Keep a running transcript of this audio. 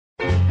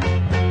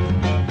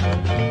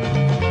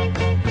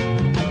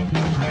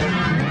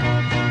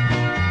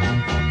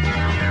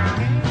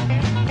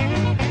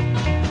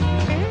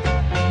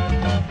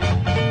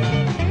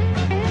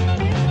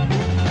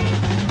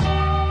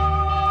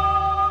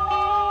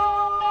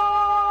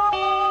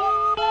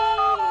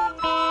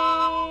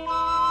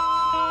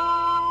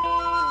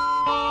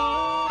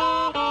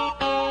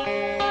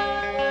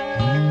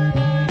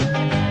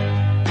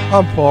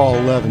I'm Paul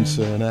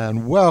Levinson,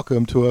 and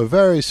welcome to a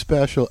very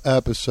special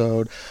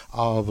episode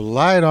of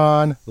Light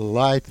On,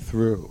 Light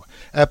Through,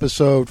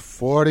 episode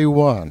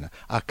 41,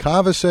 a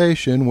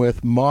conversation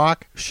with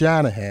Mark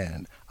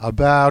Shanahan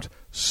about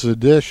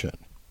sedition.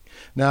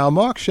 Now,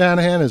 Mark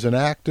Shanahan is an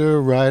actor,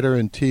 writer,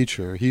 and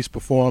teacher. He's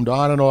performed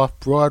on and off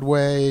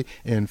Broadway,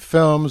 in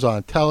films,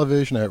 on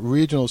television, at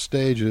regional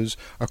stages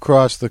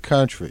across the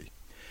country.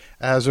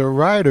 As a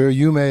writer,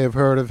 you may have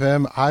heard of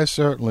him. I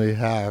certainly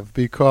have,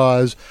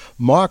 because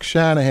Mark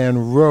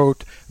Shanahan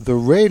wrote the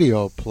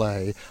radio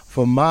play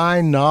for my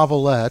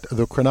novelette,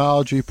 The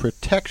Chronology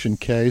Protection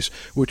Case,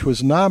 which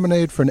was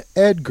nominated for an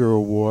Edgar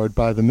Award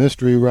by the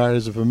Mystery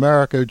Writers of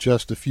America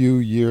just a few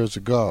years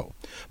ago.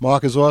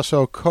 Mark is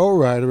also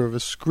co-writer of a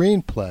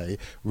screenplay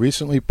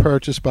recently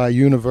purchased by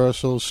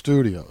Universal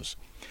Studios.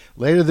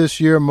 Later this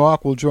year,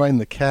 Mark will join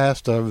the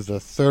cast of The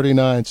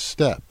 39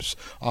 Steps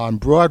on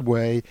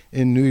Broadway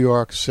in New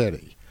York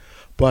City.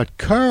 But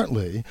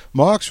currently,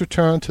 Mark's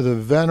returned to the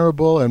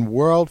venerable and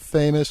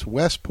world-famous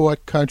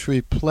Westport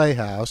Country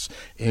Playhouse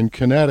in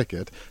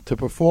Connecticut to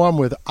perform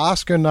with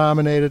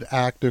Oscar-nominated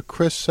actor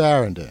Chris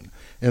Sarandon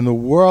in the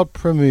world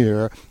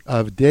premiere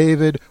of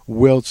David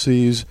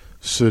Wiltse's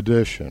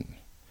Sedition.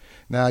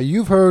 Now,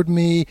 you've heard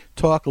me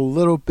talk a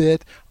little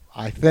bit,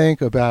 I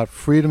think, about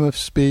freedom of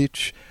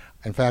speech.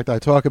 In fact, I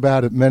talk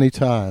about it many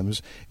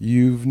times.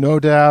 You've no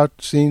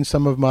doubt seen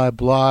some of my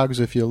blogs,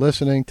 if you're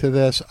listening to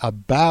this,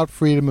 about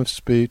freedom of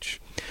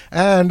speech.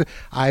 And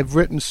I've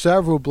written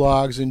several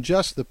blogs in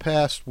just the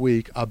past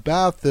week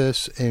about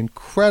this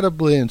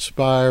incredibly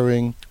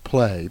inspiring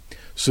play,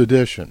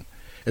 Sedition.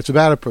 It's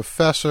about a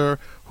professor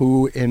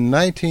who in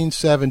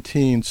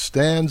 1917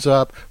 stands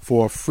up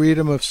for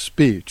freedom of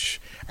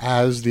speech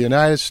as the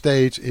United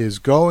States is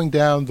going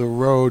down the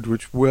road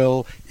which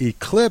will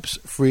eclipse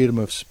freedom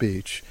of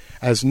speech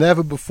as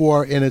never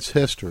before in its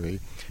history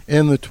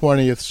in the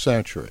 20th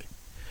century.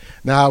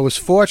 Now, I was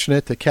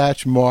fortunate to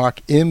catch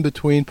Mark in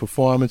between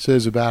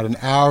performances about an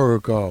hour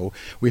ago.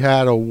 We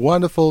had a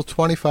wonderful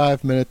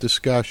 25-minute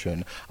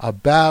discussion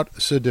about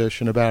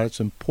sedition, about its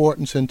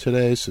importance in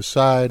today's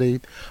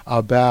society,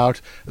 about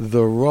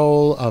the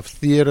role of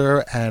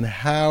theater and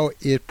how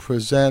it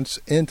presents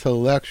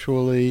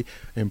intellectually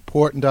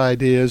important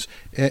ideas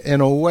in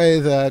a way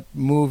that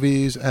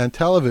movies and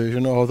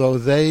television, although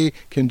they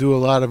can do a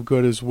lot of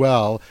good as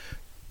well,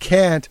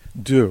 can't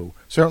do.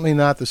 Certainly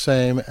not the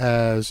same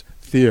as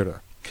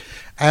theater.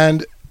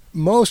 And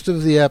most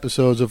of the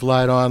episodes of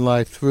Light On,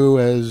 Light Through,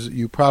 as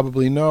you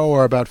probably know,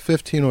 are about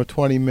 15 or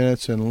 20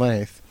 minutes in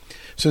length.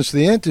 Since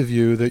the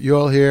interview that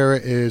you'll hear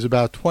is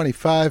about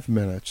 25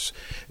 minutes,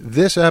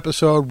 this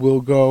episode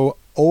will go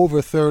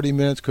over 30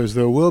 minutes because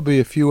there will be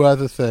a few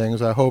other things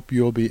I hope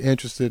you'll be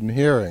interested in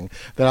hearing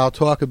that I'll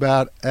talk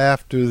about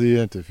after the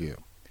interview.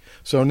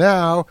 So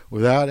now,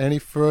 without any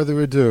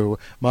further ado,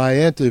 my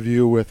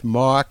interview with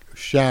Mark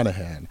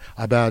Shanahan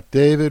about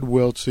David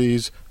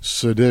Wiltse's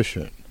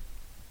Sedition.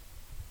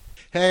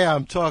 Hey,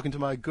 I'm talking to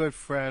my good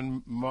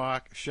friend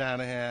Mark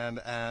Shanahan,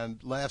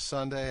 and last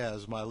Sunday,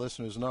 as my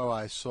listeners know,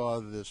 I saw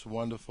this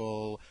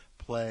wonderful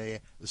play,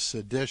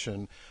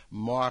 Sedition.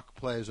 Mark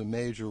plays a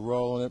major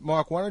role in it.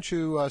 Mark, why don't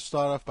you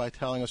start off by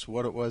telling us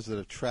what it was that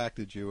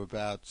attracted you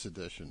about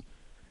Sedition?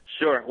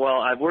 Sure. Well,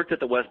 I've worked at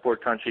the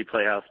Westport Country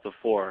Playhouse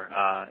before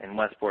in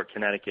Westport,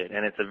 Connecticut,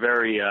 and it's a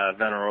very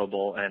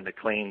venerable and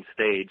acclaimed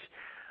stage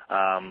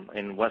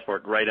in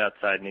Westport, right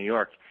outside New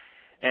York.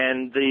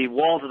 And the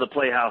walls of the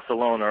Playhouse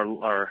alone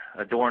are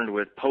adorned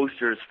with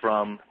posters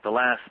from the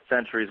last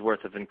century's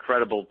worth of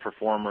incredible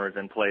performers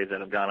and plays that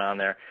have gone on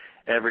there.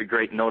 Every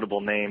great notable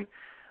name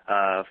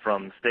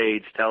from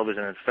stage,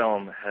 television, and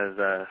film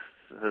has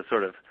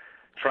sort of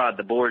trod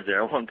the boards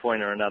there at one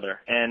point or another.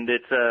 And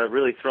it's a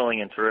really thrilling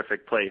and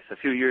terrific place. A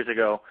few years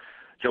ago,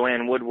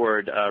 Joanne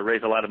Woodward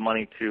raised a lot of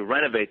money to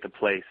renovate the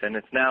place, and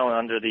it's now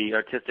under the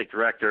artistic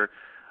director,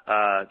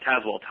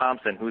 Caswell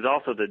Thompson, who's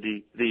also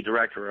the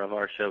director of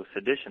our show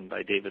Sedition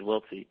by David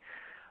Wiltse.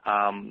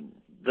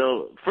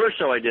 The first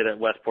show I did at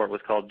Westport was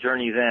called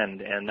Journey's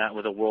End, and that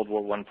was a World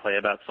War I play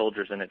about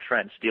soldiers in a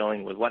trench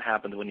dealing with what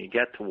happens when you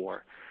get to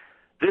war.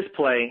 This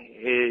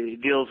play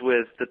deals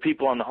with the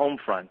people on the home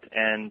front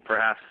and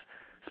perhaps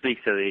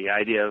speaks to the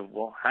idea of,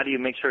 well, how do you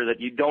make sure that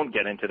you don't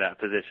get into that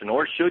position,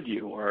 or should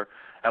you, or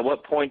at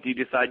what point do you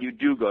decide you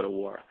do go to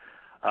war?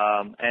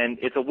 And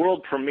it's a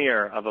world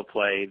premiere of a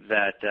play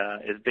that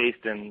is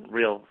based in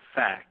real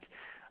fact.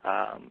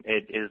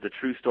 It is the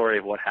true story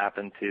of what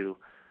happened to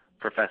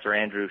Professor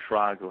Andrew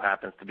Schrag, who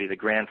happens to be the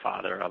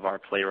grandfather of our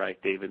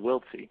playwright David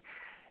Wiltse.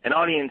 And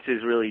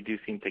audiences really do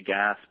seem to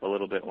gasp a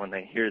little bit when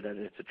they hear that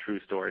it's a true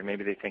story.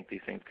 Maybe they think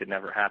these things could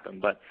never happen.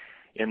 But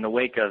in the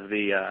wake of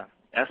the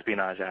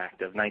Espionage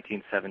Act of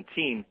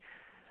 1917,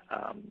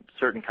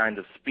 certain kinds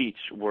of speech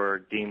were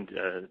deemed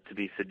to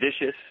be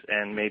seditious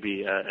and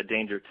maybe a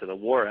danger to the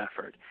war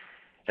effort.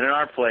 And in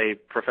our play,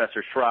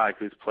 Professor Schrag,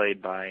 who's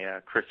played by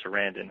Chris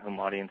Sarandon, whom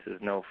audiences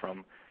know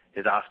from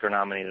his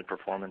Oscar-nominated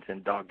performance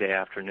in Dog Day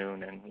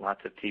Afternoon and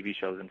lots of TV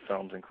shows and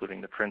films,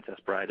 including The Princess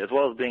Bride, as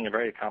well as being a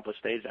very accomplished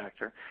stage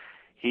actor,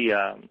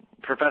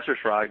 Professor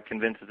Schrag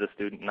convinces a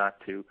student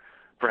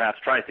perhaps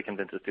tries to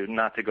convince a student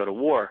not to go to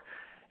war.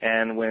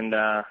 And when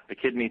the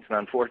kid meets an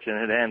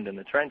unfortunate end in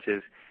the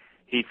trenches,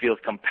 he feels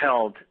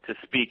compelled to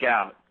speak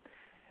out.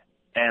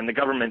 And the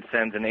government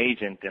sends an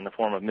agent in the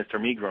form of Mr.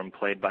 Megram,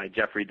 played by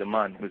Jeffrey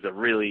DeMunn, who's a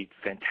really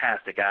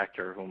fantastic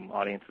actor whom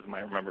audiences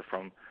might remember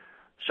from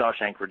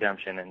Shawshank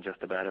Redemption and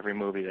just about every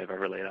movie they've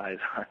ever laid eyes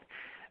on.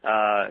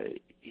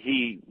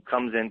 He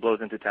comes in, blows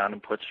into town,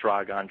 and puts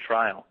Schrag on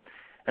trial.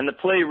 And the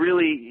play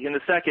really, in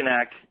the second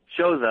act,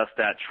 shows us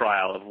that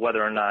trial of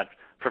whether or not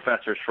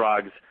Professor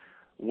Schrag's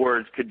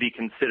words could be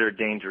considered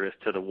dangerous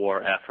to the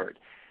war effort.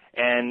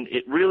 And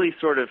it really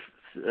sort of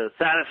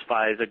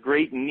satisfies a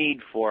great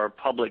need for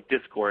public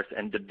discourse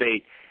and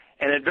debate.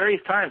 And at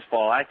various times,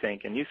 Paul, I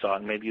think, and you saw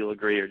it, maybe you'll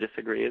agree or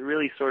disagree, it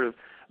really sort of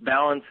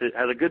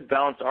has a good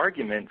balanced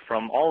argument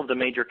from all of the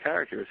major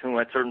characters, who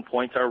at certain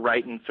points are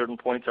right and certain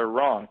points are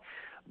wrong.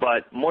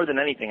 But more than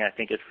anything, I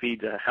think it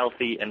feeds a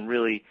healthy and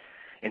really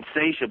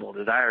insatiable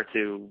desire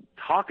to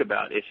talk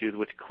about issues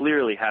which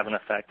clearly have an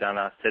effect on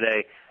us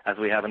today, as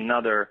we have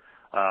another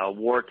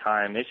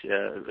wartime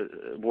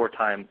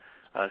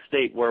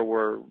state where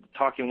we're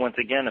talking once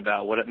again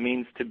about what it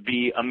means to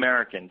be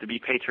American, to be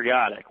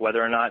patriotic,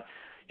 whether or not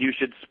you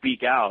should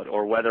speak out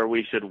or whether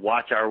we should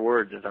watch our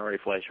words, as Ari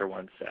Fleischer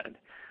once said.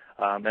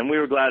 And we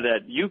were glad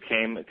that you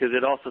came, because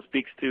it also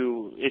speaks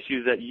to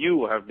issues that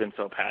you have been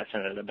so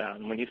passionate about.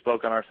 And when you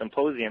spoke on our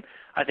symposium,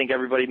 I think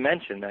everybody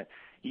mentioned that,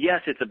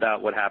 yes, it's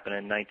about what happened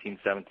in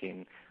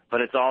 1917,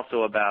 but it's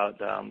also about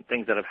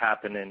things that have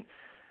happened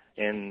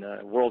in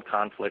world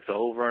conflicts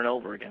over and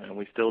over again, and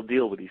we still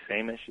deal with these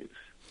same issues.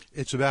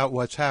 It's about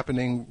what's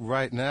happening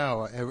right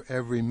now,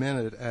 every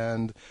minute.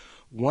 And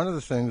one of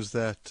the things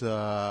that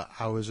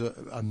I was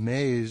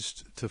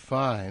amazed to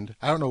find,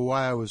 I don't know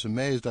why I was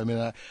amazed. I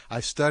mean, I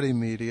study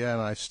media,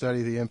 and I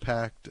study the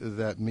impact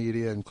that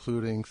media,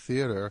 including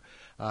theater,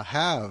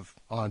 have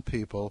on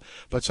people.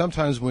 But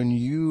sometimes when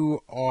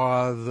you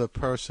are the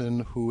person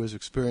who is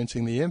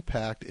experiencing the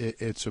impact,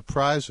 it's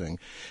surprising.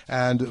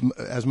 And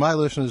as my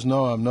listeners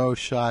know, I'm no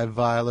shy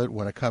violet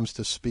when it comes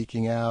to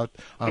speaking out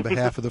on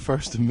behalf of the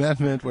First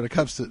Amendment, when it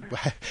comes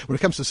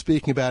to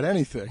speaking about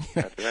anything.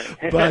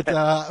 That's right.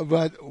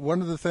 But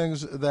one of the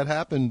things that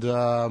happened,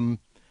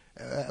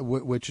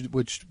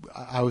 which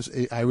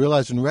I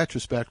realized in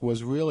retrospect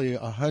was really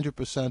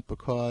 100%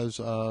 because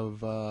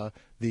of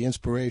the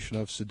inspiration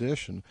of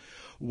sedition,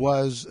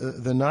 was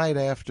the night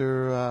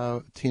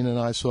after Tina and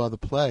I saw the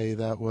play.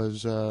 That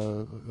was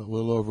a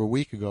little over a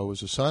week ago. It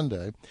was a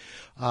Sunday.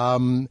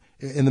 In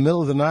the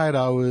middle of the night,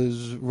 I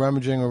was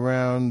rummaging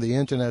around the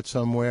internet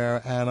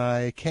somewhere, and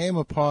I came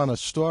upon a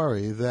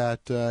story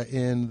that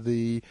in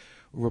the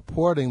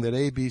reporting that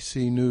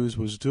ABC News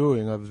was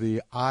doing of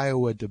the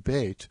Iowa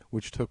debate,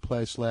 which took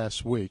place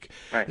last week.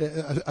 Right.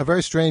 A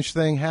very strange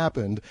thing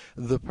happened.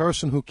 The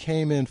person who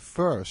came in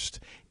first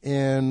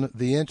in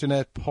the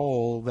internet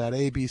poll that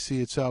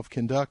ABC itself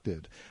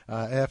conducted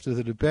after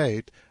the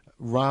debate,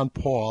 Ron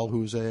Paul,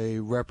 who's a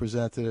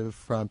representative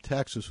from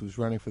Texas who's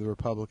running for the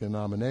Republican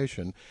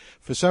nomination,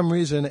 for some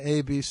reason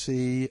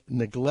ABC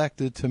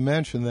neglected to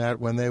mention that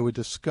when they were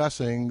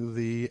discussing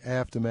the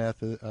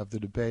aftermath of the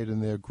debate in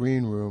their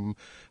green room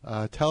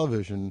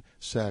television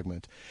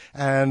segment.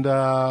 And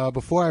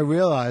before I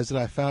realized it,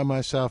 I found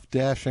myself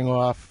dashing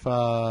off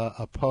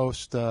a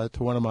post to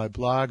one of my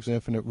blogs,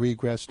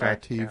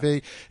 infiniteregress.tv.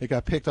 Right, yeah. It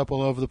got picked up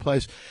all over the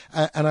place.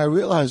 And I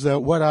realized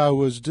that what I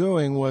was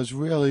doing was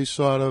really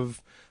sort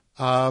of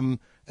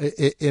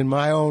in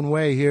my own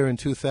way here in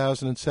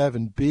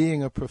 2007,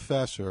 being a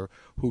professor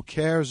who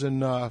cares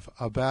enough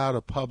about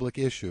a public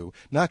issue,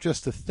 not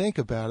just to think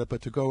about it,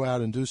 but to go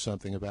out and do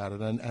something about it.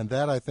 And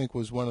that, I think,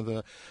 was one of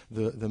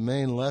the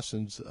main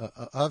lessons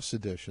of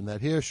sedition,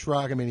 that here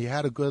Schrag, I mean, he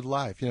had a good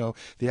life. You know,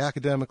 the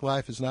academic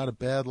life is not a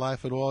bad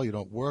life at all. You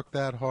don't work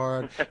that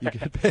hard. You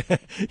get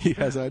paid,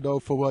 as I know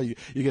full well, you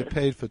get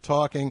paid for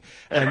talking.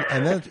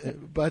 And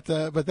then, but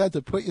then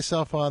to put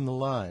yourself on the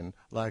line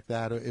like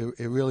that,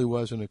 it really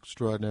was an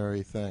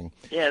extraordinary thing.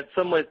 Yeah, in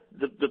some ways,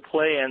 the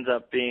play ends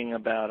up being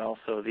about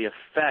also the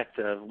effect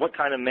of what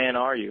kind of man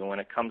are you when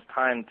it comes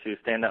time to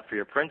stand up for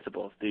your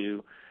principles. Do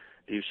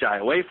you shy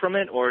away from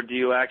it, or do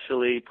you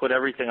actually put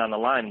everything on the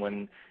line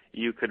when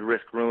you could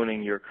risk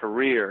ruining your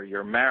career,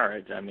 your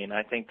marriage? I mean,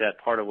 I think that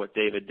part of what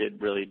David did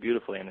really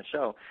beautifully in the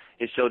show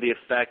is show the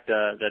effect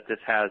that this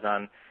has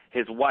on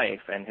his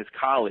wife and his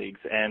colleagues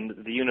and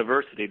the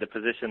university, the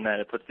position that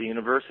it puts the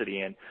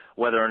university in,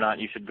 whether or not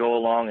you should go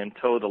along and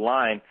toe the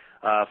line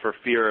for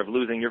fear of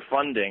losing your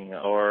funding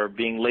or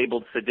being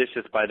labeled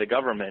seditious by the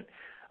government,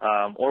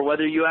 or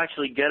whether you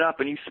actually get up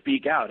and you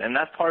speak out. And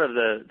that's part of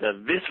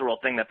the visceral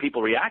thing that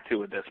people react to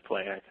with this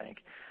play, I think,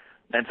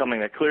 and something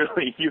that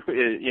clearly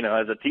you know,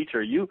 as a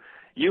teacher, you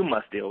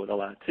must deal with a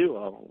lot too.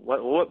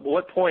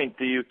 What point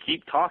do you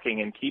keep talking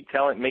and keep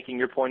making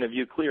your point of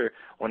view clear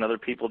when other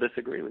people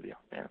disagree with you?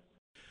 Yeah.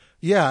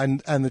 Yeah,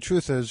 and the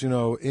truth is, you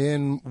know,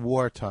 in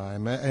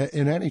wartime,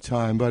 in any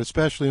time, but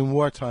especially in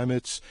wartime,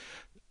 it's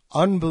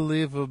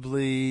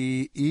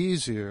unbelievably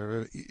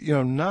easier,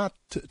 not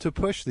to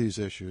push these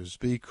issues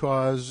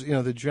because,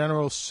 the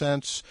general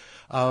sense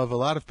of a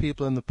lot of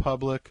people in the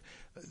public,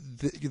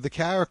 the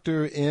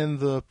character in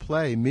the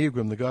play,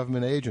 Megram, the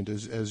government agent,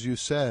 as you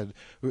said,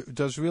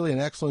 does really an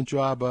excellent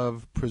job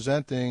of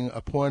presenting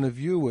a point of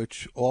view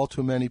which all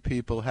too many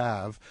people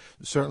have.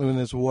 Certainly when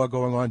there's a war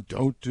going on,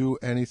 don't do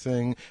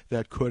anything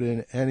that could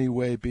in any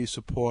way be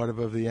supportive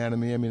of the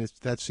enemy. I mean,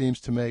 that seems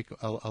to make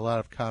a lot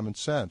of common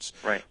sense.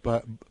 Right.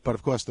 But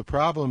of course, the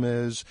problem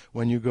is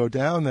when you go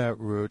down that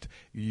route,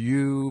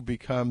 you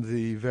become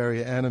the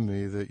very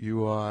enemy that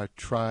you are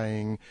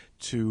trying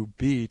to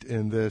beat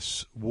in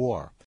this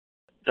war.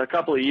 A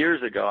couple of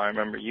years ago, I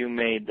remember you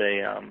made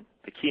the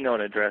keynote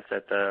address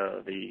at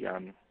the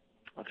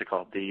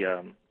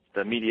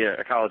Media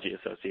Ecology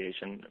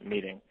Association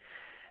meeting,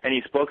 and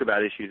you spoke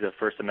about issues of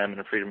First Amendment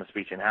and freedom of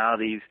speech and how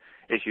these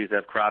issues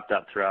have cropped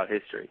up throughout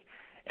history.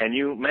 And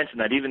you mentioned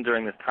that even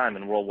during this time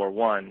in World War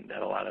I,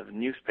 that a lot of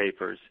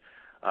newspapers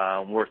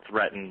were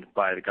threatened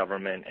by the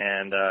government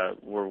and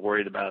were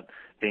worried about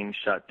being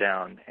shut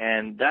down.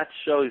 And that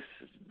shows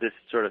this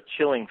sort of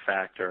chilling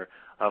factor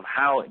of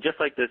how, just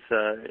like this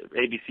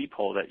ABC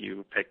poll that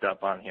you picked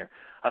up on here,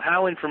 of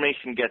how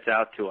information gets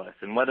out to us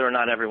and whether or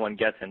not everyone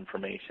gets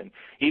information.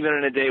 Even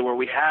in a day where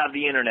we have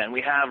the internet and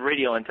we have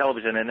radio and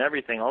television and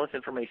everything, all this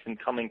information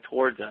coming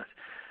towards us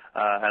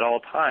at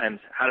all times,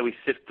 how do we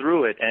sift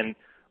through it and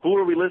who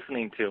are we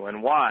listening to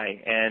and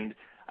why? And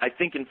I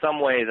think in some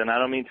ways, and I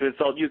don't mean to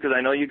insult you because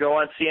I know you go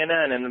on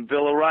CNN and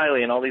Bill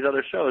O'Reilly and all these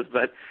other shows,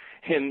 but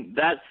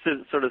that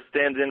sort of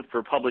stands in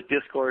for public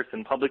discourse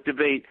and public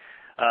debate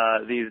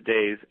these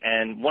days.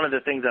 And one of the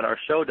things that our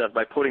show does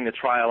by putting the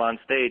trial on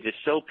stage is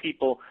show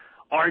people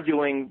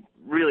arguing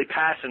really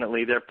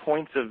passionately their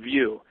points of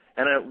view.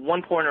 And at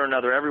one point or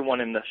another,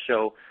 everyone in the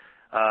show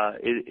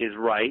is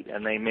right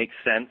and they make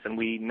sense. And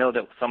we know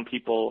that some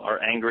people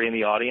are angry in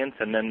the audience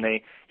and then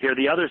they hear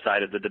the other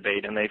side of the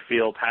debate and they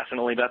feel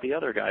passionately about the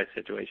other guy's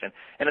situation.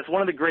 And it's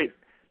one of the great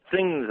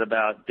things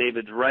about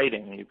David's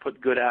writing. You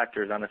put good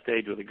actors on a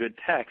stage with a good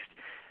text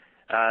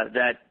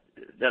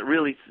that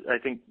really, I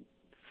think,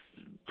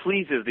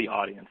 pleases the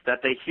audience, that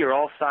they hear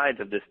all sides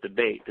of this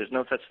debate. There's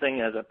no such thing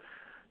as a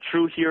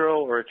true hero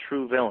or a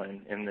true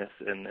villain in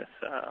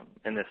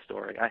this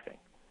story, I think.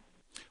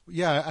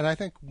 Yeah, and I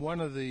think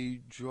one of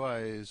the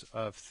joys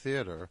of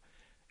theater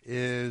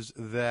is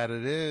that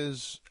it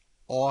is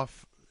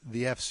off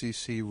the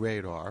FCC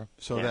radar,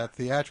 so that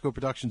theatrical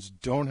productions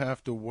don't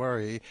have to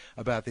worry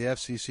about the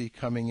FCC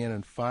coming in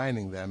and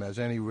finding them, as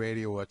any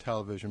radio or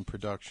television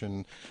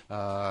production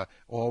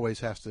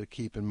always has to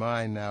keep in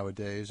mind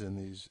nowadays in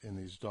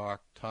these dark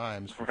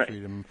times for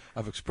freedom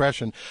of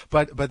expression.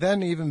 But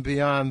then even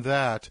beyond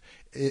that,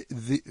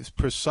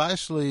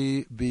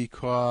 precisely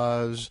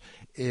because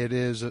it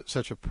is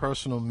such a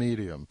personal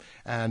medium,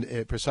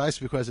 and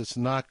precisely because it's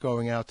not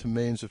going out to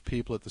millions of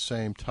people at the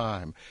same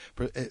time,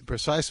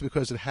 precisely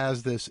because it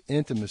has this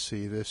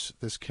intimacy,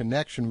 this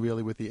connection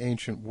really with the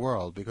ancient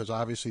world, because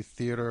obviously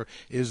theater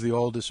is the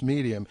oldest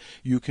medium,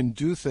 you can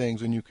do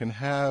things and you can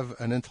have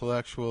an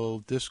intellectual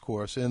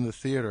discourse in the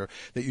theater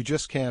that you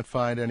just can't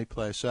find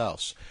anyplace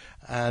else.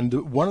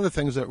 And one of the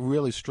things that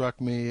really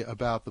struck me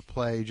about the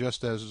play,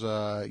 just as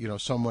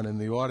someone in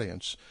the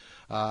audience,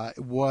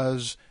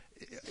 was,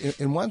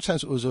 in one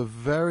sense, it was a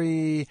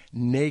very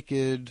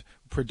naked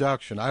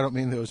production. I don't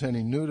mean there was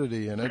any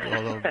nudity in it,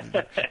 although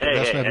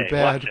that's never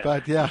bad.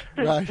 But yeah,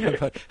 right.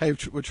 But hey,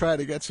 we're trying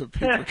to get some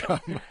people to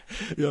come,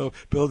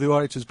 build the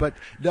audiences. But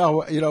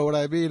no, what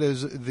I mean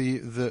is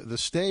the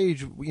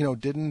stage,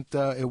 didn't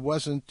it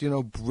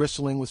wasn't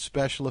bristling with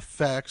special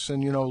effects,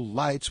 and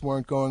lights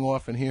weren't going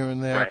off and here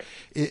and there.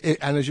 Right.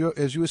 And as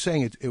you were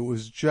saying, it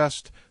was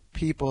just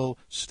people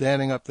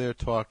standing up there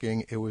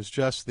talking. It was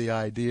just the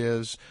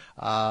ideas.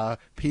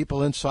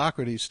 People in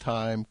Socrates'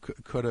 time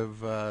could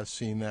have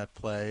seen that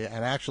play,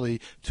 and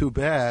actually, too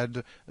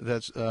bad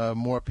that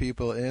more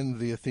people in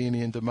the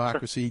Athenian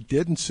democracy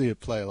didn't see a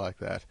play like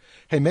that.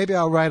 Hey, maybe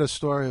I'll write a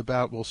story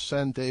about. We'll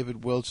send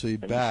David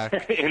Wiltse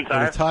back in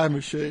a time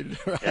machine.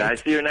 Right? Yeah, I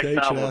see your next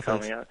novel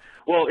coming out.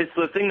 Well, it's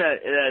the thing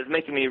that is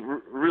making me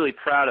really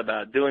proud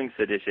about doing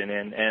Sedition,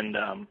 and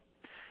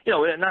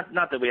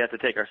not that we have to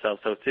take ourselves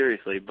so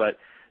seriously, but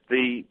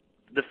the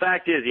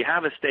fact is you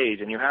have a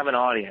stage and you have an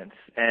audience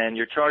and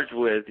you're charged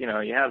with, you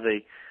have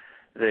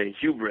the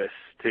hubris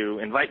to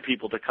invite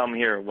people to come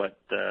hear what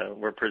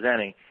we're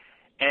presenting.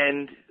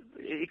 And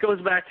it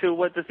goes back to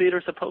what the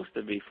theater's supposed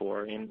to be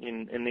for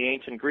in the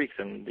ancient Greeks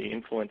and the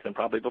influence, and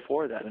probably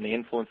before that, and the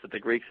influence that the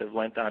Greeks have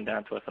lent on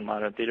down to us in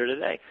modern theater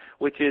today,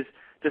 which is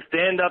to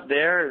stand up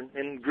there.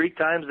 In Greek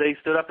times, they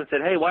stood up and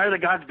said, hey, why are the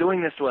gods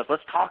doing this to us?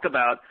 Let's talk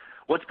about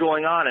what's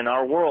going on in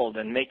our world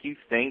and make you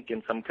think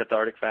in some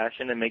cathartic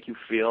fashion and make you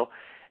feel.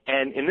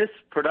 And in this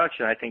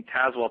production, I think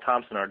Tazewell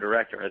Thompson, our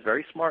director, has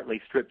very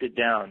smartly stripped it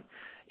down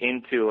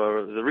into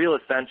the real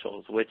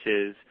essentials, which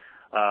is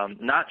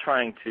not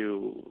trying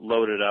to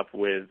load it up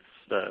with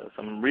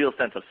some real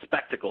sense of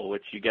spectacle,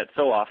 which you get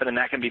so often, and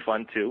that can be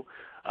fun too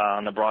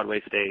on the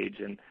Broadway stage.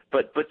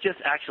 But just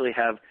actually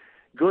have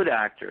good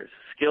actors,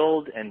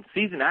 skilled and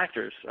seasoned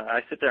actors. I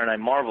sit there and I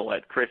marvel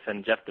at Chris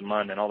and Jeff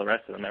DeMund and all the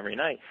rest of them every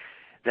night,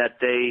 that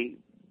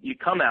you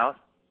come out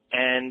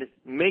and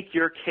make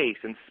your case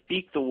and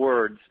speak the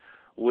words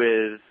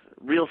with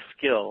real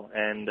skill,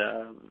 and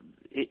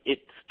it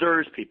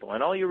stirs people.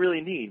 And all you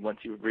really need once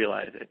you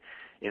realize it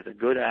is a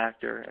good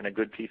actor and a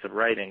good piece of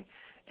writing.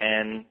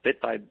 And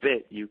bit by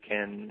bit, you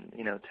can,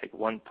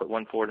 put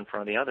one forward in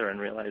front of the other and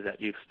realize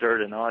that you've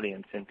stirred an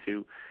audience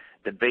into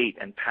debate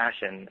and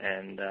passion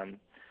and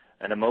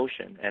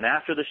emotion. And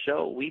after the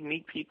show, we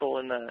meet people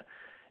in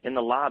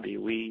the lobby.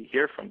 We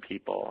hear from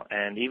people,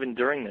 and even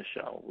during the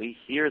show, we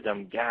hear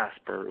them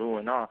gasp or ooh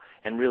and ah,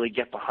 and really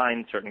get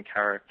behind certain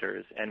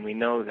characters. And we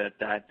know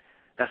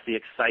that's the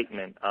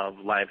excitement of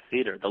live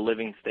theater, the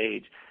living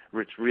stage,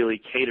 which really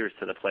caters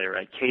to the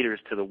playwright, caters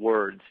to the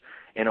words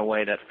in a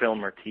way that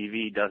film or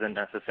TV doesn't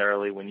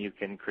necessarily, when you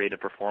can create a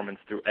performance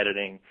through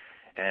editing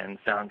and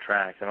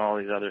soundtracks and all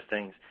these other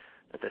things.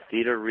 But the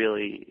theater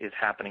really is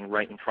happening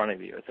right in front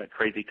of you. It's that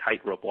crazy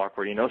tightrope walk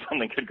where you know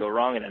something could go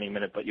wrong at any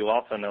minute, but you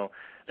also know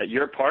that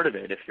you're part of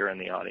it if you're in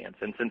the audience.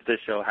 And since this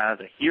show has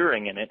a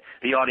hearing in it,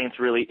 the audience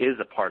really is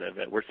a part of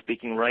it. We're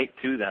speaking right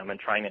to them and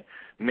trying to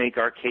make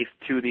our case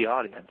to the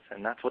audience.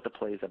 And that's what the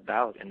play is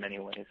about in many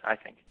ways, I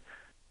think.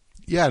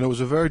 Yeah, and it was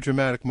a very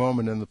dramatic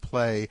moment in the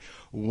play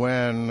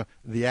when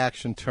the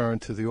action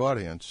turned to the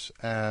audience,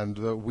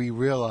 and we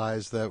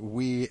realized that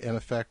we, in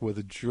effect, were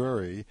the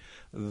jury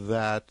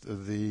that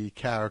the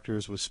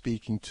characters were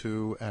speaking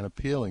to and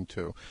appealing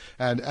to.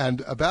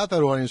 And about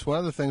that audience, one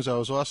of the things I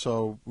was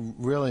also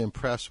really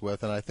impressed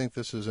with, and I think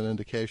this is an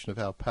indication of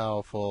how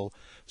powerful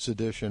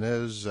Sedition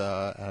is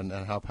and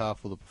how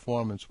powerful the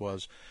performance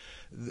was,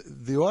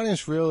 the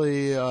audience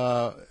really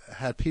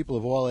had people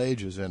of all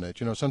ages in it.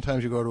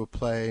 Sometimes you go to a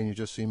play and you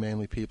just see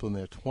mainly people in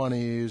their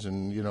 20s,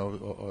 and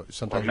or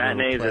sometimes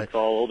matinees, it's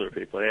all older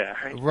people. Yeah,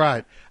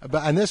 right.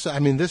 And this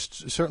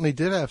certainly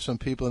did have some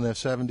people in their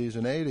 70s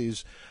and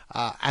 80s,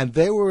 and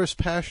they were as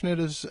passionate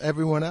as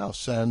everyone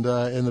else. And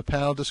in the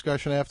panel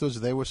discussion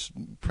afterwards, they were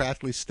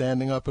practically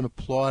standing up and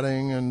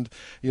applauding and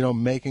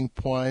making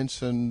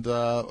points. And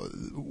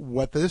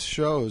what this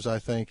shows, I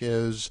think,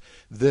 is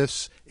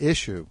this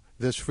issue.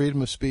 This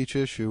freedom of speech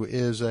issue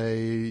is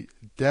a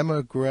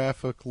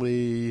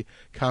demographically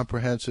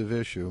comprehensive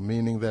issue,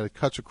 meaning that it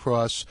cuts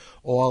across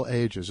all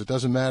ages. It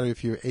doesn't matter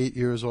if you're 8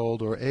 years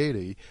old or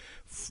 80.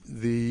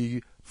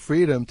 The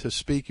freedom to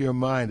speak your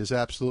mind is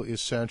absolutely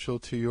essential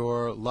to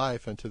your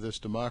life and to this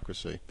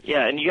democracy.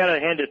 Yeah, and you got to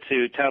hand it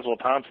to Tazewell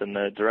Thompson,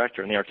 the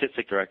director and the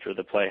artistic director of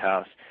the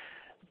Playhouse.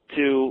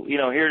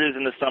 Here it is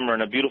in the summer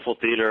in a beautiful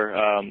theater,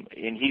 and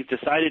he's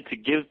decided to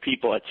give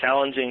people a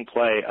challenging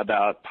play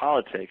about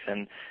politics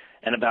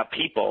and about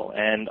people,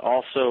 and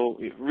also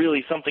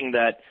really something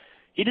that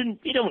you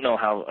don't know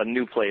how a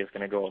new play is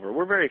going to go over.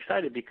 We're very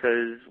excited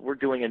because we're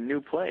doing a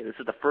new play. This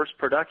is the first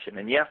production,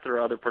 and yes, there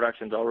are other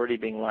productions already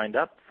being lined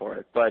up for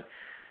it, but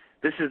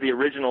this is the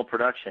original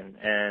production,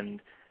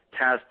 and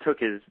Taz took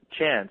his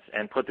chance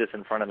and put this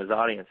in front of his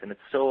audience, and it's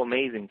so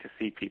amazing to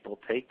see people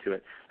take to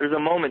it. There's a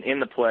moment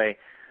in the play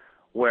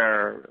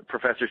where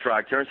Professor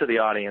Schrag turns to the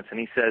audience and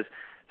he says,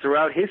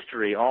 throughout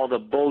history, all the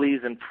bullies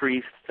and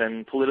priests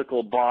and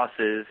political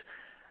bosses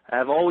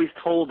have always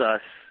told us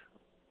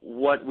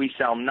what we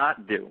shall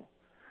not do,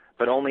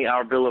 but only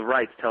our Bill of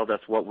Rights tells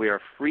us what we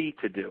are free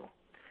to do.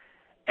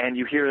 And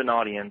you hear an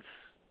audience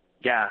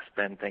gasp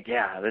and think,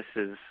 yeah, this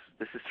is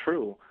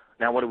true.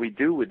 Now what do we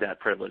do with that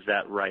privilege,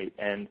 that right,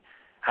 and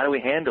how do we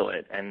handle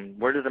it, and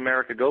where does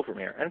America go from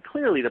here? And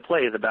clearly the play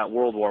is about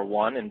World War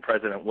I and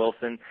President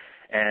Wilson,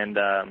 and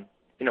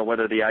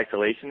whether the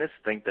isolationists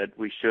think that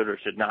we should or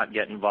should not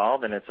get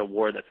involved, and it's a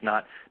war that's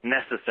not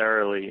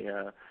necessarily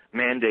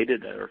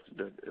mandated or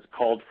is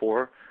called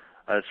for.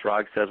 As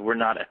Schrag says, we're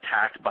not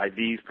attacked by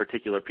these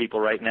particular people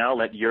right now.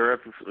 Let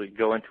Europe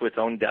go into its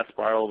own death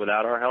spiral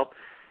without our help.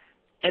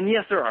 And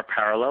yes, there are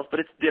parallels, but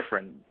it's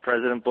different.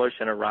 President Bush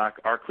and Iraq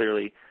are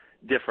clearly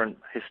different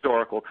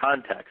historical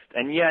contexts.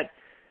 And yet,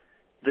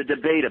 the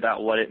debate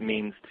about what it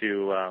means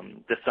to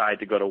decide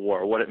to go to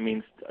war, what it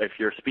means if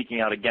you're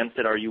speaking out against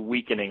it, are you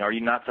weakening, are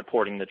you not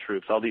supporting the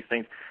troops, all these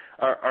things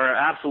are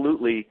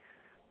absolutely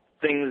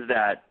things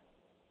that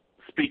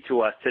speak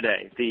to us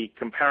today. The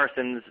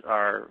comparisons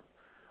are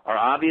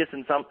obvious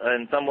in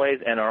some ways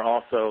and are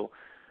also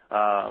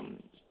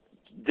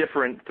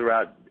different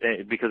throughout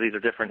because these are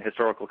different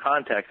historical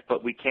contexts,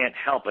 but we can't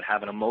help but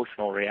have an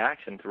emotional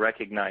reaction to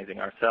recognizing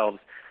ourselves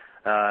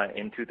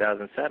in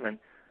 2007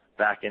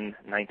 back in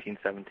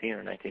 1917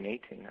 or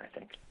 1918, I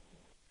think.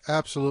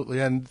 Absolutely,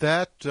 and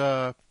that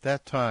time,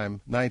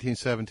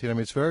 1917, I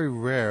mean, it's very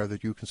rare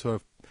that you can sort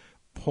of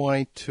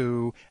point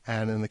to,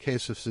 and in the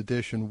case of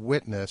sedition,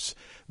 witness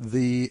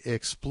the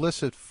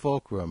explicit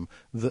fulcrum,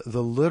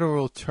 the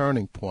literal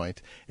turning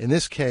point, in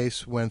this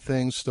case when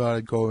things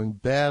started going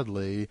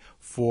badly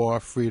for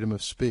freedom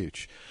of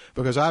speech.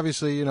 Because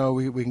obviously,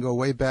 we can go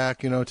way back,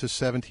 to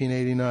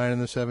 1789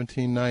 and the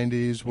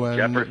 1790s when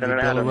Jefferson the and Bill of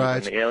Adams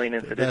Rights. and the Alien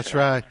and Sedition. That's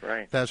right.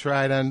 That's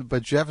right.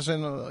 But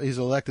Jefferson, he's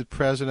elected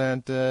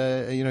president.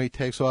 He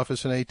takes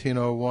office in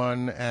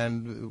 1801,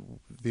 and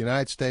the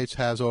United States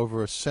has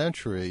over a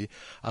century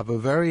of a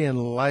very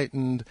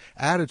enlightened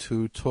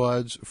attitude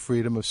towards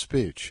freedom of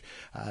speech.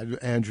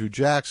 Andrew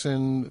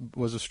Jackson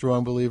was a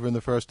strong believer in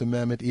the First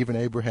Amendment. Even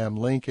Abraham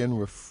Lincoln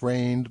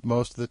refrained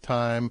most of the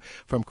time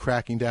from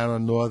cracking down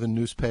on northern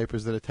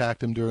newspapers that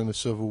attacked him during the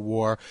Civil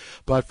War.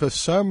 But for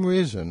some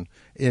reason,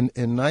 in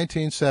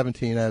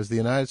 1917, as the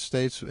United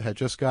States had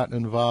just gotten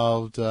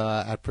involved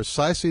at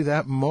precisely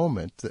that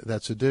moment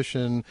that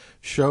sedition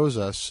shows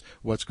us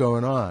what's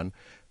going on,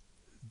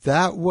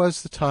 that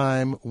was the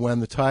time when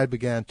the tide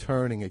began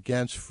turning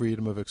against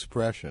freedom of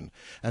expression.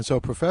 And so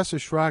Professor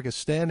Schrage is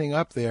standing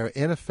up there,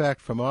 in effect,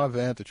 from our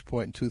vantage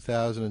point in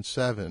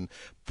 2007,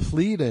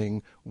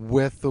 pleading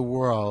with the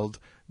world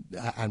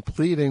and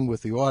pleading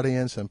with the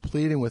audience and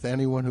pleading with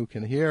anyone who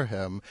can hear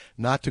him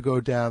not to go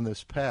down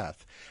this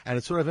path. And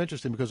it's sort of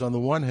interesting because on the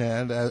one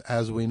hand,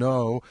 as we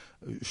know,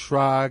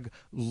 Schrage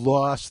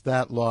lost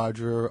that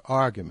larger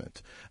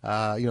argument.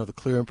 The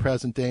clear and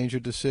present danger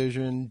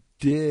decision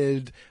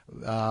did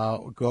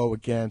go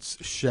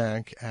against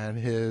Schenck and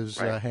his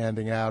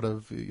handing out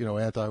of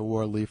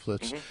anti-war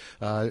leaflets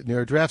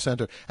near a draft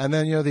center, and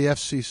then the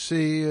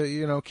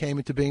FCC came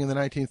into being in the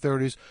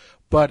 1930s.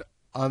 But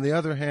on the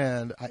other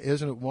hand,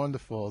 isn't it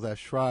wonderful that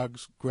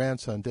Schrage's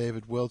grandson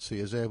David Wiltse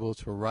is able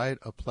to write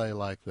a play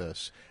like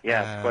this?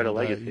 Yeah, it's quite a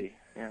legacy.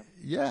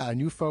 Yeah, and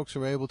you folks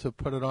are able to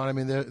put it on. I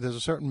mean, there's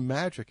a certain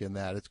magic in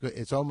that.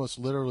 It's almost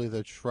literally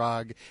that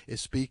Schrage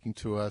is speaking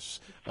to us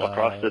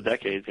across the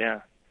decades.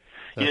 Yeah.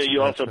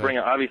 You also bring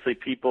up, obviously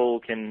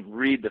people can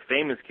read the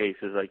famous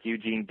cases like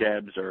Eugene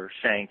Debs or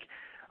Schenck,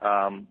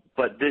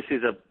 but this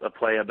is a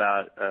play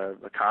about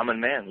a common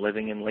man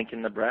living in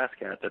Lincoln,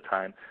 Nebraska at the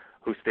time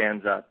who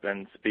stands up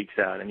and speaks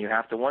out. And you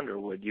have to wonder,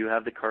 would you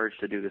have the courage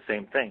to do the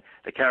same thing?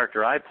 The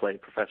character I play,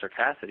 Professor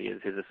Cassidy,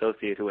 is his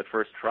associate who at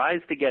first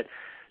tries to get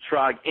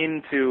Schrage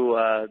into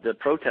the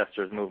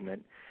protesters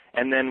movement.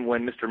 And then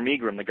when Mr.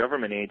 Megram, the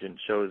government agent,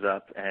 shows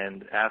up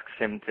and asks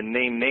him to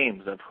name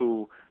names of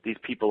who these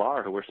people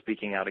are who are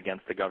speaking out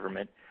against the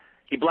government,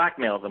 he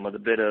blackmails them with a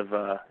bit of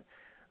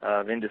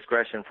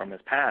indiscretion from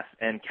his past,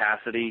 and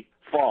Cassidy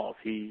falls.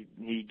 He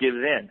gives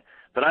in.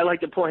 But I like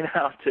to point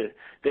out to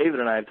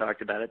David, and I have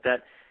talked about it,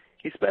 that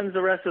he spends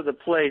the rest of the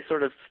play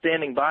sort of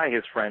standing by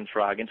his friend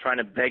Schrage and trying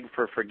to beg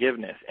for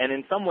forgiveness. And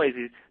in some ways,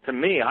 to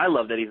me, I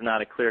love that he's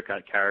not a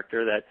clear-cut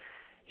character, that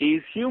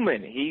he's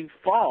human. He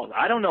falls.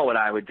 I don't know what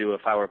I would do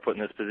if I were put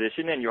in this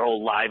position and your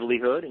whole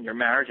livelihood and your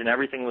marriage and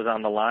everything was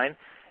on the line.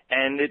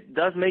 And it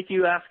does make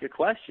you ask a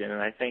question.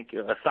 And I think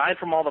aside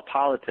from all the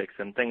politics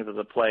and things of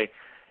the play,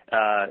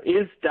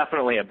 is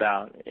definitely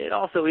about, it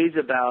also is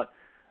about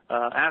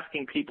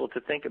asking people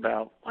to think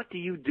about, what do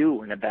you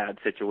do in a bad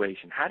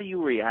situation? How do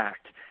you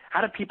react?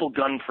 How do people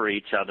gun for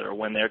each other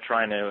when they're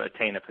trying to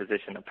attain a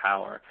position of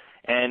power?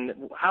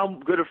 And how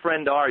good a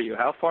friend are you?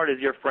 How far does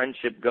your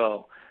friendship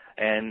go?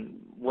 And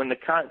when the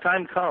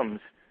time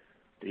comes,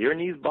 do your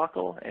knees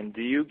buckle, and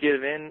do you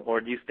give in, or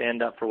do you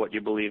stand up for what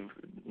you believe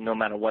no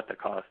matter what the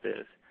cost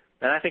is?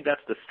 And I think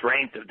that's the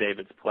strength of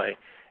David's play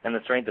and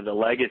the strength of the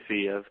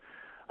legacy of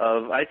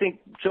I think,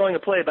 showing a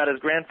play about his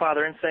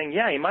grandfather and saying,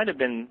 yeah, he might have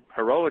been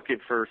heroic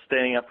for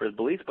standing up for his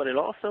beliefs, but it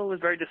also was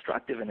very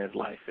destructive in his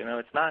life.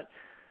 It's not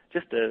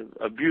just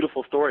a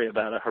beautiful story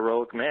about a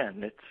heroic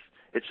man.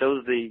 It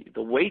shows the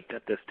weight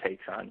that this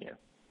takes on you.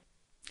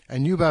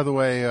 And you, by the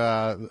way,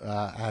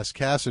 as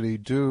Cassidy,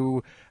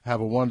 do have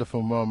a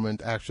wonderful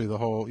moment. Actually,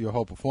 your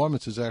whole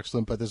performance is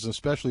excellent, but there's an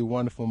especially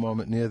wonderful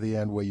moment near the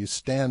end where you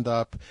stand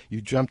up,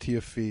 you jump to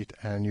your feet,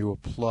 and you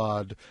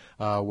applaud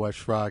what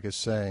Schrage is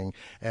saying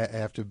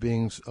after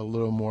being a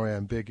little more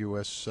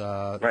ambiguous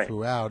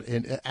throughout.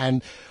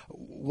 And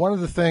one of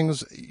the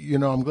things,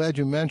 I'm glad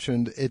you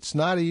mentioned, it's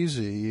not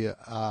easy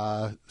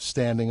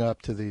standing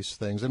up to these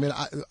things. I mean,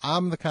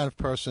 I'm the kind of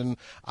person,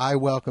 I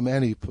welcome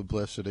any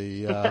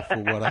publicity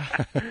for what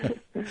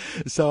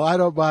so I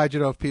don't mind,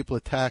 if people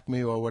attack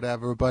me or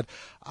whatever, but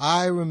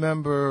I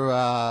remember,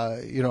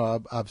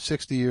 I'm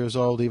 60 years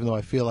old, even though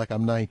I feel like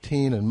I'm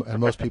 19, and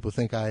most people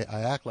think I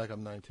act like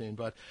I'm 19,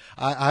 but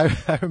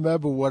I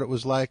remember what it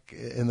was like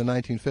in the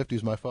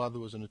 1950s. My father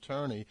was an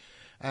attorney,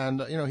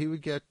 and, he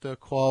would get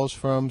calls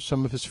from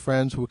some of his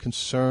friends who were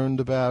concerned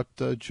about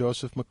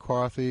Joseph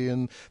McCarthy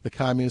and the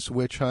communist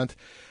witch hunt,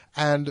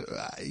 and,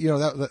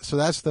 so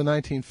that's the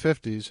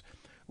 1950s.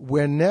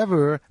 we're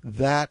never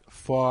that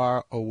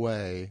far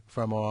away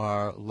from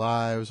our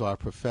lives, our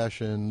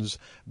professions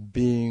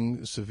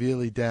being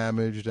severely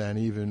damaged and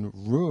even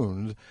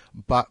ruined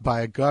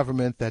by a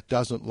government that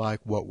doesn't like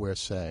what we're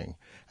saying.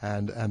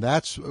 And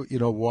that's,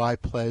 why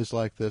plays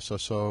like this are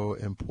so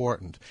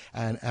important.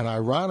 And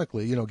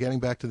ironically, getting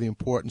back to the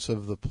importance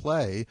of the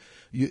play,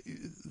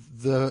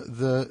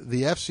 the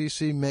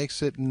FCC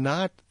makes it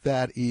not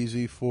that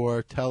easy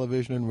for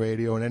television and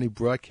radio and any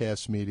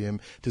broadcast medium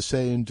to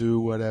say and do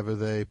whatever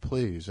they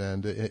please.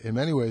 And in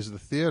many ways, the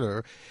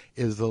theater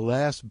is the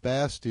last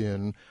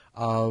bastion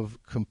of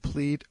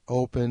complete,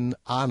 open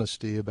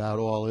honesty about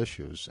all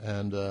issues.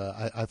 And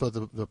I thought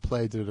the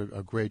play did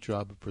a great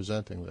job of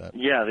presenting that.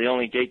 Yeah, the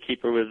only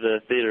gatekeeper with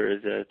the theater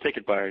is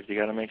ticket buyers. You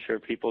got to make sure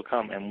people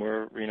come. And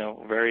we're,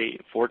 very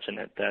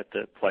fortunate that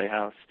the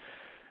Playhouse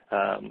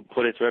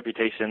put its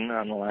reputation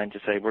on the line to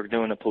say we're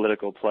doing a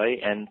political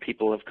play, and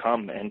people have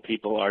come, and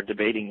people are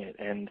debating it.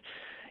 And,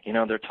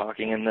 they're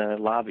talking in the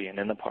lobby and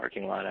in the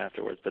parking lot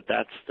afterwards. But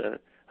that's the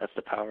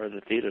power of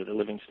the theater, the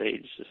living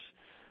stage.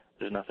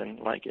 There's nothing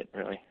like it,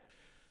 really.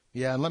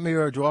 Yeah, and let me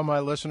urge all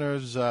my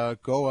listeners,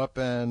 go up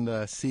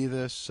and see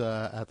this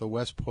at the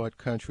Westport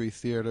Country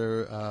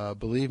Theater.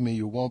 Believe me,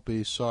 you won't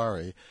be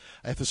sorry.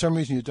 If for some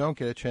reason you don't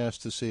get a chance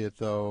to see it,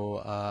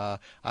 though,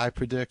 I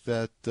predict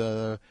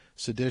that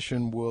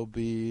Sedition will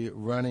be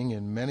running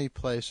in many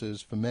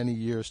places for many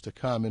years to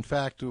come. In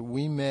fact,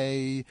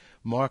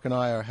 Mark and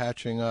I are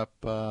hatching up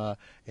a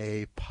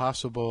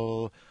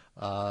possible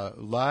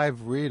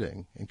live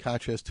reading, in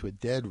contrast to a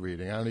dead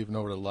reading. I don't even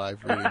know what a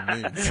live reading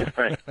means.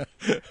 Right.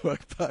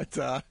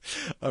 but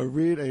a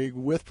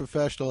reading with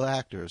professional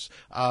actors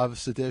of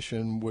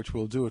Sedition, which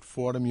we'll do at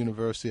Fordham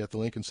University at the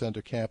Lincoln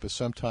Center campus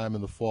sometime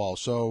in the fall.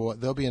 So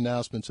there'll be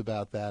announcements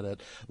about that at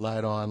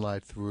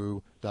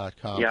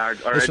lightonlightthrough.com. Yeah,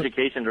 our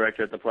education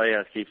director at the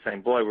Playhouse keeps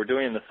saying, boy, we're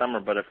doing it in the summer,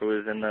 but if it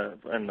was in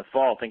the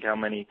fall, think how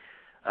many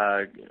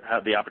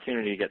have the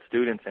opportunity to get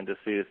students in to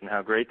see this and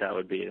how great that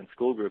would be in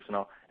school groups and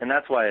all. And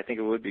that's why I think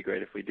it would be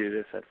great if we do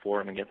this at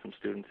Fordham and get some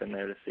students in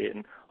there to see it,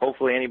 and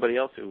hopefully anybody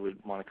else who would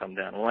want to come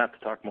down. We'll have to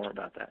talk more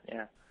about that,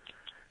 yeah.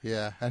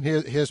 Yeah, and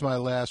here's my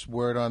last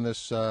word on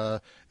this, an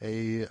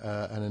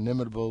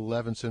inimitable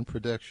Levinson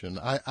prediction.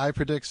 I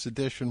predict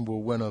Sedition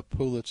will win a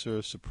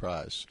Pulitzer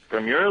Prize.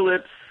 From your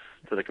lips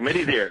to the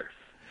committee's ears.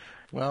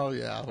 Well,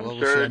 yeah. I'm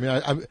sure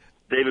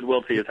David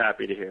Wiltsey is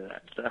happy to hear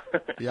that. So.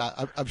 Yeah,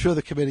 I'm sure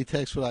the committee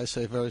takes what I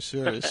say very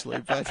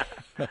seriously. But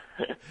all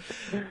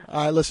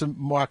right, listen,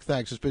 Mark,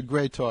 thanks. It's been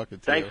great talking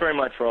to you. Thanks very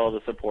much for all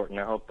the support, and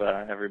I hope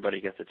everybody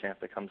gets a chance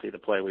to come see the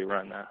play we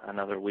run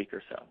another week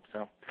or so.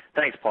 So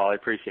thanks, Paul. I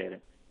appreciate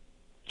it.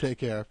 Take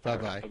care.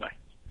 Bye-bye. Right, bye-bye.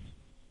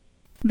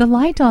 The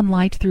Light on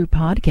Light Through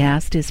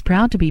podcast is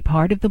proud to be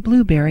part of the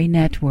Blueberry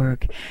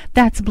Network.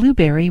 That's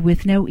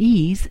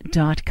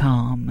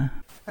blueberrywithnoease.com.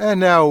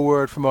 And now a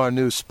word from our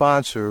new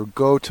sponsor,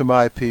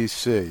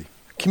 GoToMyPC.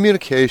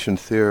 Communication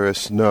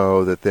theorists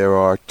know that there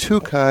are two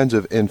kinds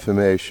of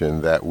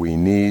information that we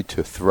need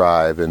to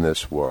thrive in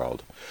this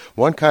world.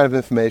 One kind of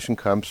information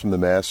comes from the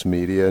mass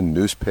media,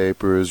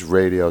 newspapers,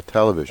 radio,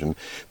 television.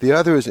 The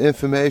other is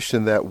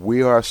information that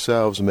we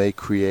ourselves may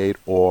create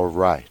or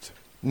write.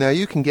 Now,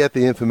 you can get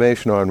the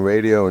information on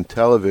radio and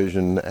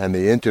television and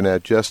the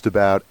Internet just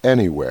about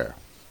anywhere.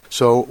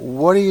 So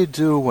what do you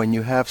do when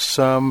you have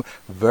some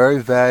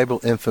very valuable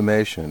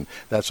information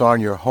that's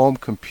on your home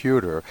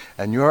computer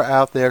and you're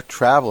out there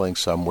traveling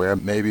somewhere,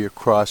 maybe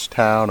across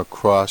town,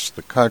 across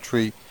the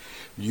country?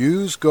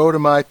 Use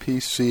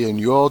GoToMyPC and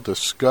you'll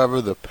discover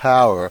the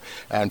power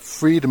and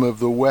freedom of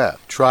the web.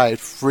 Try it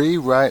free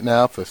right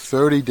now for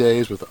 30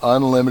 days with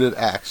unlimited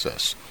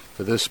access.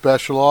 For this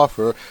special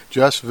offer,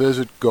 just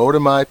visit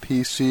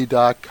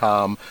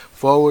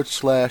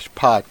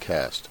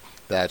GoToMyPC.com/podcast.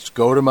 That's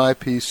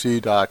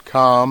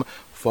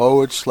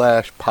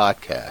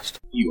GoToMyPC.com/podcast.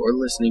 You're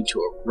listening to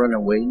a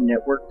Runaway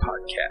Network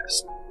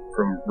podcast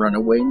from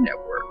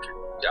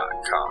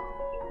RunawayNetwork.com.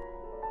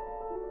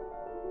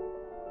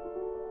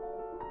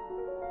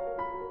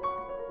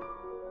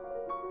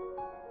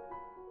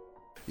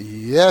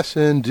 Yes,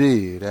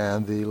 indeed,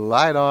 and the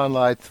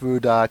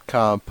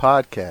LightOnLightThrough.com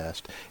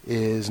podcast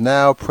is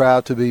now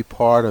proud to be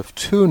part of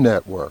two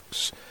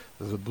networks,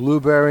 the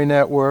Blueberry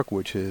Network,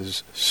 which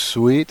is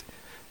sweet,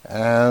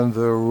 and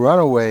the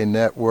Runaway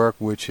Network,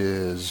 which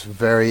is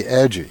very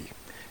edgy.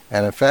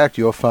 And in fact,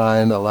 you'll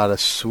find a lot of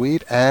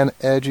sweet and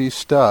edgy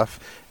stuff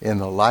in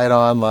the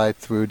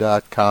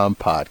LightOnLightThrough.com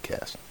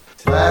podcast.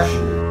 Flash.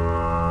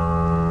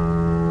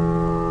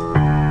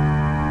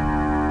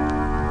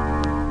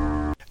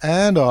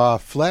 And our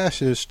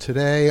flashes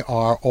today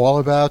are all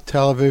about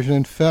television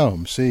and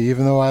film. See,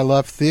 even though I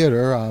love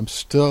theater, I'm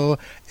still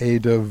a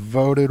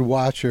devoted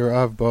watcher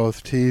of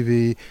both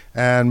TV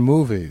and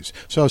movies.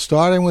 So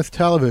starting with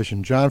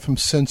television, John from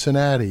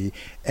Cincinnati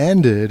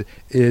ended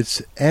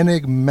its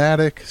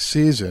enigmatic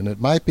season. It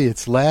might be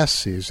its last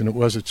season. It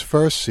was its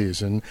first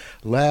season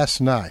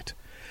last night.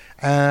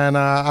 And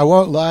I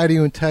won't lie to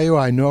you and tell you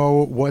I know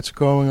what's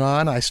going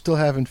on. I still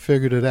haven't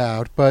figured it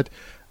out. But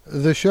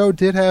the show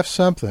did have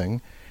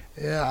something.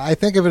 Yeah, I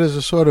think of it as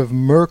a sort of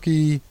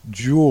murky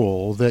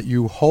jewel that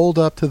you hold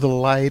up to the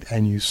light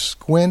and you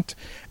squint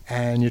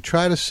and you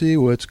try to see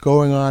what's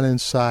going on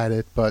inside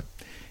it, but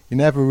you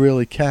never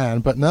really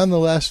can. But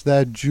nonetheless,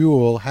 that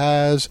jewel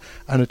has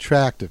an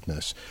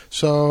attractiveness.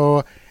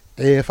 So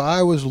if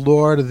I was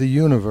Lord of the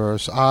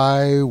Universe,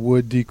 I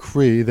would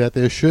decree that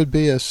there should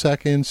be a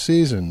second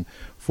season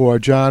for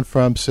John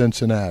from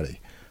Cincinnati.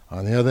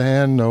 On the other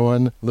hand, no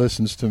one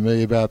listens to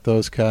me about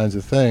those kinds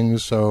of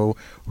things, so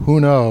who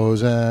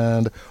knows?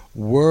 And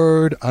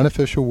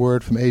unofficial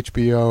word from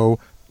HBO,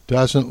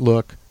 doesn't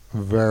look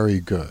very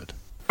good.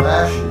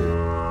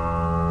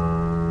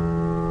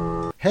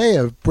 Hey,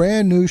 a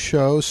brand new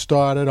show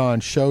started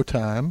on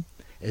Showtime.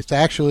 It's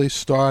actually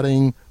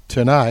starting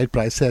tonight,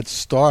 but I said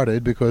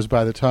started because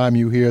by the time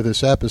you hear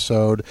this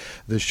episode,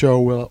 the show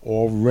will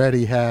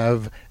already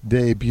have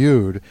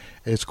debuted.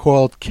 It's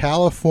called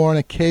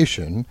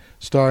Californication,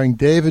 starring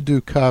David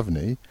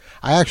Duchovny.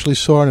 I actually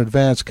saw an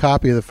advance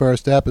copy of the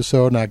first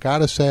episode, and I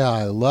gotta say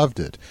I loved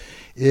it.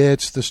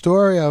 It's the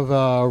story of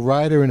a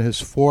writer in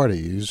his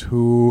 40s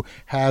who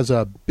has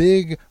a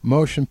big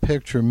motion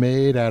picture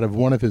made out of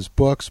one of his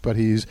books, but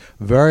he's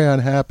very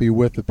unhappy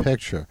with the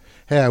picture.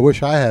 Hey, I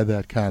wish I had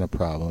that kind of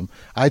problem.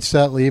 I'd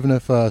settle even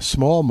if a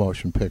small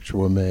motion picture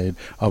were made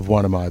of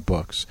one of my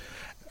books.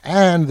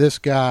 And this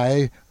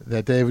guy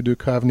that David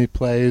Duchovny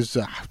plays,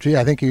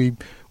 I think he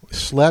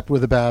slept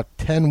with about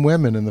 10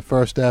 women in the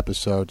first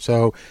episode,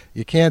 so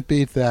you can't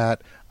beat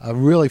that. A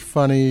really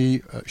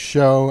funny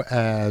show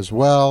as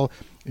well.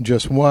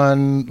 Just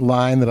one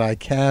line that I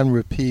can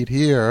repeat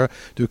here.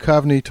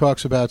 Duchovny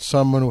talks about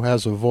someone who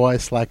has a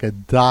voice like a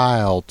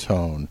dial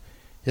tone.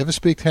 You ever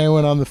speak to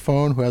anyone on the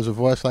phone who has a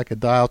voice like a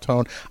dial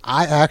tone?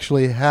 I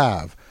actually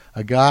have.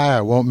 A guy,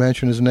 I won't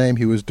mention his name,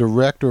 he was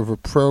director of a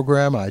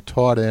program I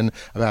taught in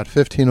about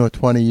 15 or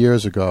 20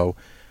 years ago.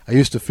 I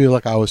used to feel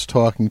like I was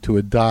talking to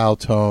a dial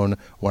tone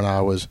when I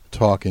was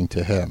talking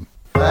to him.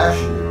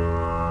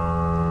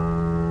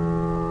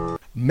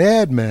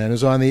 Mad Men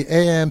is on the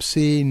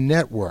AMC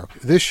network.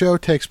 This show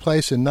takes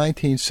place in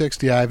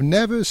 1960. I've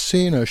never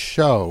seen a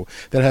show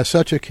that has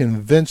such a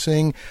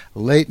convincing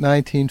late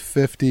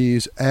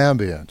 1950s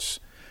ambience.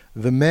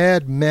 The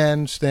Mad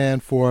Men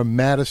stand for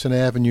Madison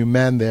Avenue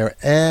Men. They're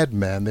ad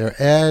men.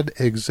 They're ad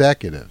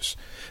executives.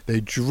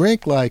 They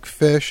drink like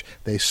fish.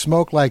 They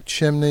smoke like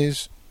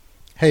chimneys.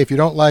 Hey, if you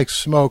don't like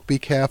smoke, be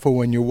careful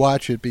when you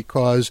watch it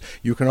because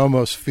you can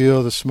almost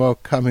feel the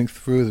smoke coming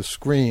through the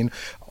screen.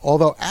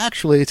 Although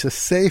actually it's a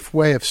safe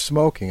way of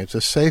smoking. It's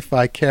a safe,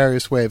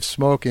 vicarious way of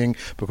smoking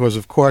because,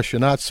 of course, you're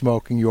not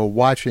smoking. You're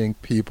watching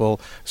people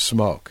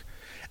smoke.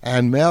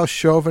 And male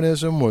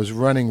chauvinism was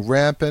running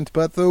rampant,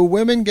 but the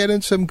women get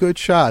in some good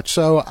shots.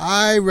 So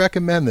I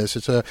recommend this.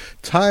 It's a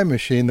time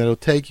machine that'll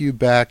take you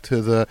back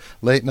to the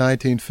late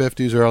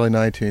 1950s, early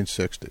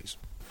 1960s.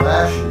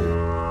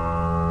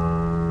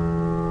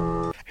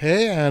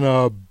 Hey, and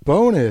a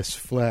bonus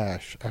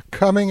flash, a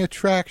coming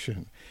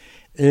attraction.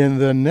 In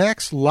the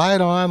next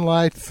Light On,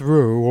 Light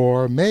Through,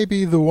 or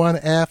maybe the one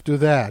after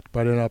that,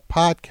 but in a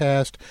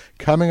podcast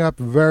coming up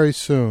very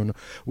soon,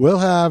 we'll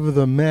have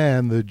the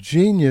man, the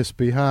genius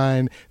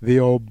behind the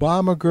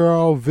Obama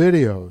Girl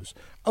videos.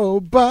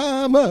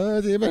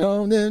 Obama,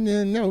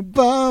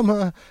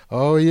 Obama.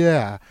 Oh,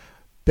 yeah.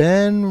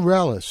 Ben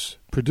Rellis,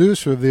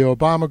 producer of the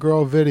Obama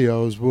Girl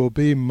videos, will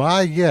be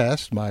my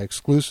guest, my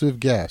exclusive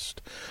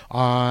guest,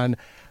 on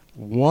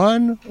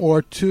 1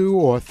 or 2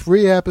 or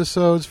 3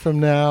 episodes from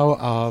now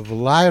of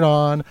Light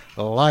On,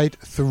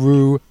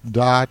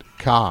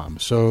 lightthrough.com.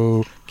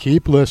 So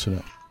keep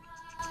listening.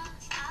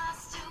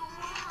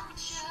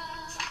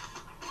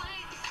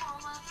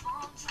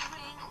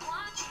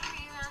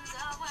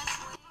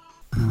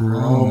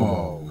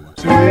 Promo.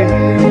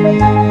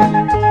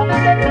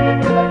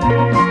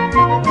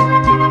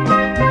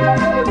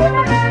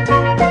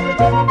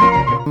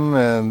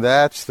 And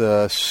that's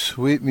the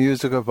sweet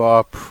music of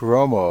our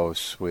promo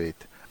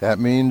suite. That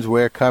means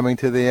we're coming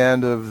to the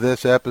end of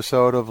this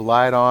episode of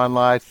Light On,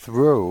 Light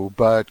Through.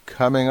 But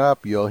coming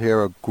up, you'll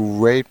hear a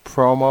great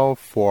promo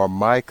for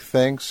Mike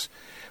Thinks.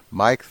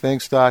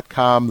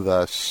 MikeThinks.com,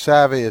 the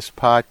savviest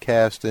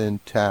podcast in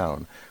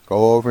town.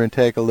 Go over and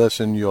take a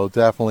listen. You'll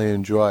definitely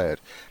enjoy it.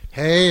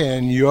 Hey,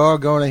 and you're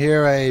going to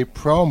hear a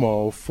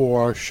promo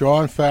for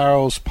Sean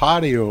Farrell's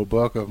patio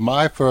book of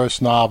my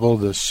first novel,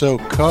 The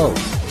Silk Code.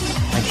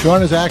 And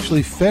Sean has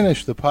actually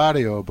finished the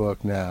patio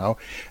book now.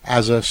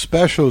 As a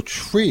special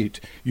treat,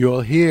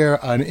 you'll hear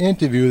an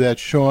interview that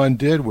Sean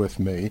did with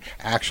me.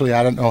 Actually,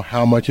 I don't know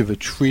how much of a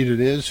treat it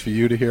is for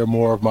you to hear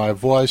more of my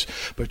voice,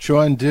 but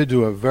Sean did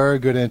do a very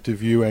good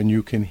interview, and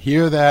you can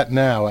hear that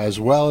now, as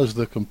well as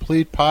the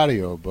complete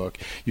patio book.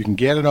 You can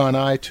get it on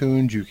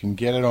iTunes. You can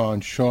get it on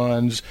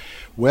Sean's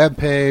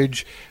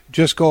webpage.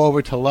 Just go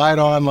over to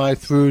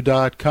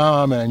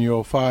lightonlightthrough.com, and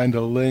you'll find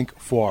a link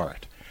for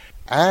it.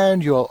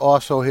 And you'll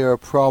also hear a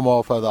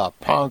promo for the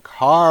Punk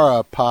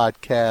Horror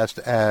Podcast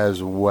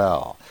as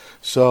well.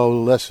 So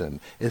listen,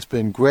 it's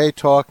been great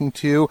talking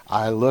to you.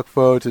 I look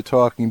forward to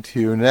talking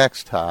to you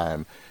next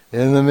time.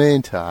 In the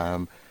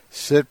meantime,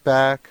 sit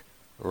back,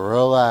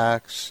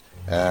 relax,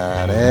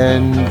 and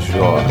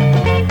enjoy.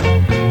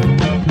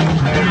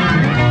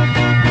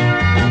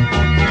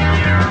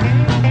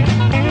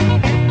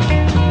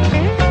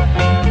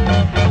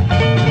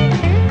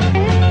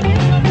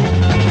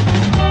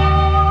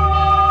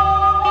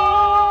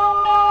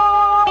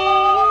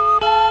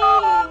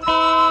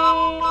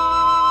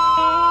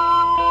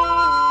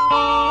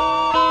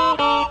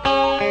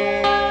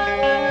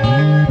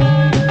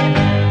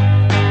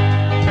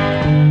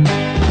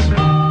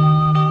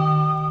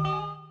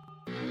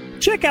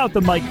 Check out the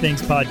Mike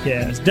Thinks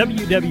podcast,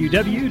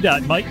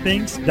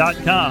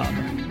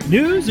 www.mikethinks.com.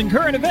 News and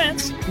current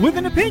events with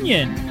an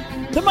opinion.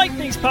 The Mike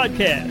Thinks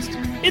podcast.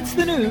 It's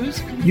the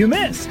news you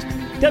missed.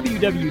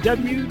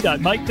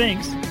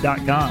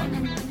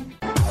 www.mikethinks.com.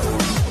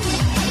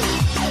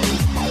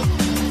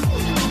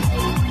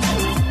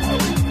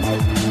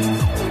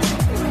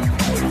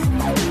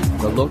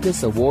 The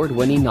Locus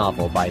Award-winning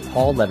novel by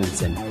Paul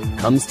Levinson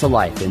comes to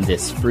life in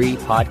this free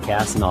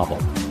podcast novel.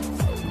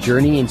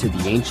 Journey into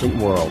the ancient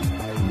world,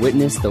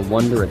 witness the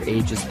wonder of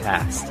ages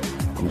past,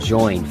 and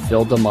join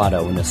Phil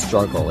D'Amato in a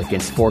struggle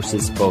against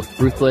forces both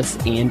ruthless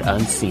and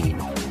unseen.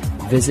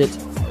 Visit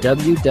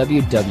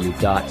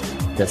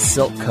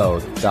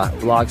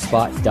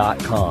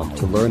www.thesilkcode.blogspot.com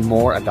to learn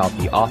more about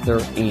the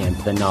author and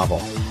the novel,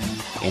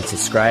 and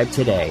subscribe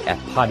today at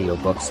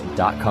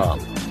podiobooks.com.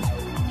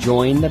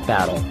 Join the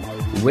battle,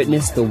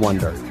 witness the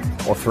wonder,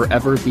 or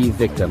forever be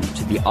victim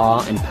to the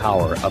awe and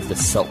power of the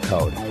Silk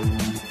Code.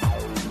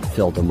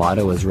 Phil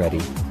D'Amato is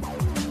ready.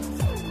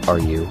 Are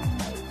you?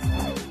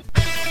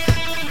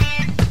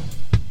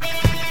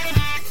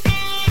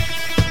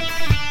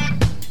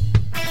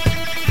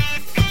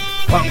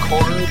 Punk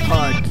Horror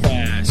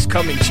Podcast,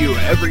 coming to you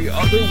every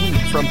other week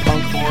from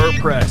Punk Horror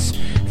Press,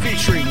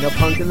 featuring The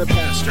Punk and the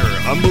Pastor,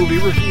 a movie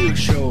review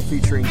show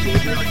featuring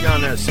Gabriel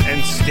Llanes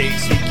and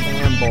Stacey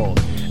Campbell,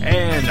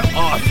 and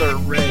Author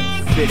Red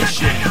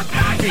Fiction,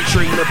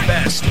 featuring the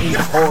best in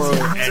horror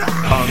and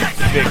punk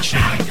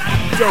fiction.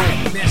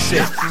 Don't miss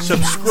it.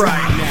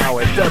 Subscribe now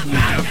at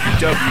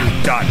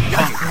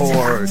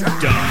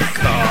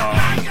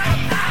www.punkhorror.com.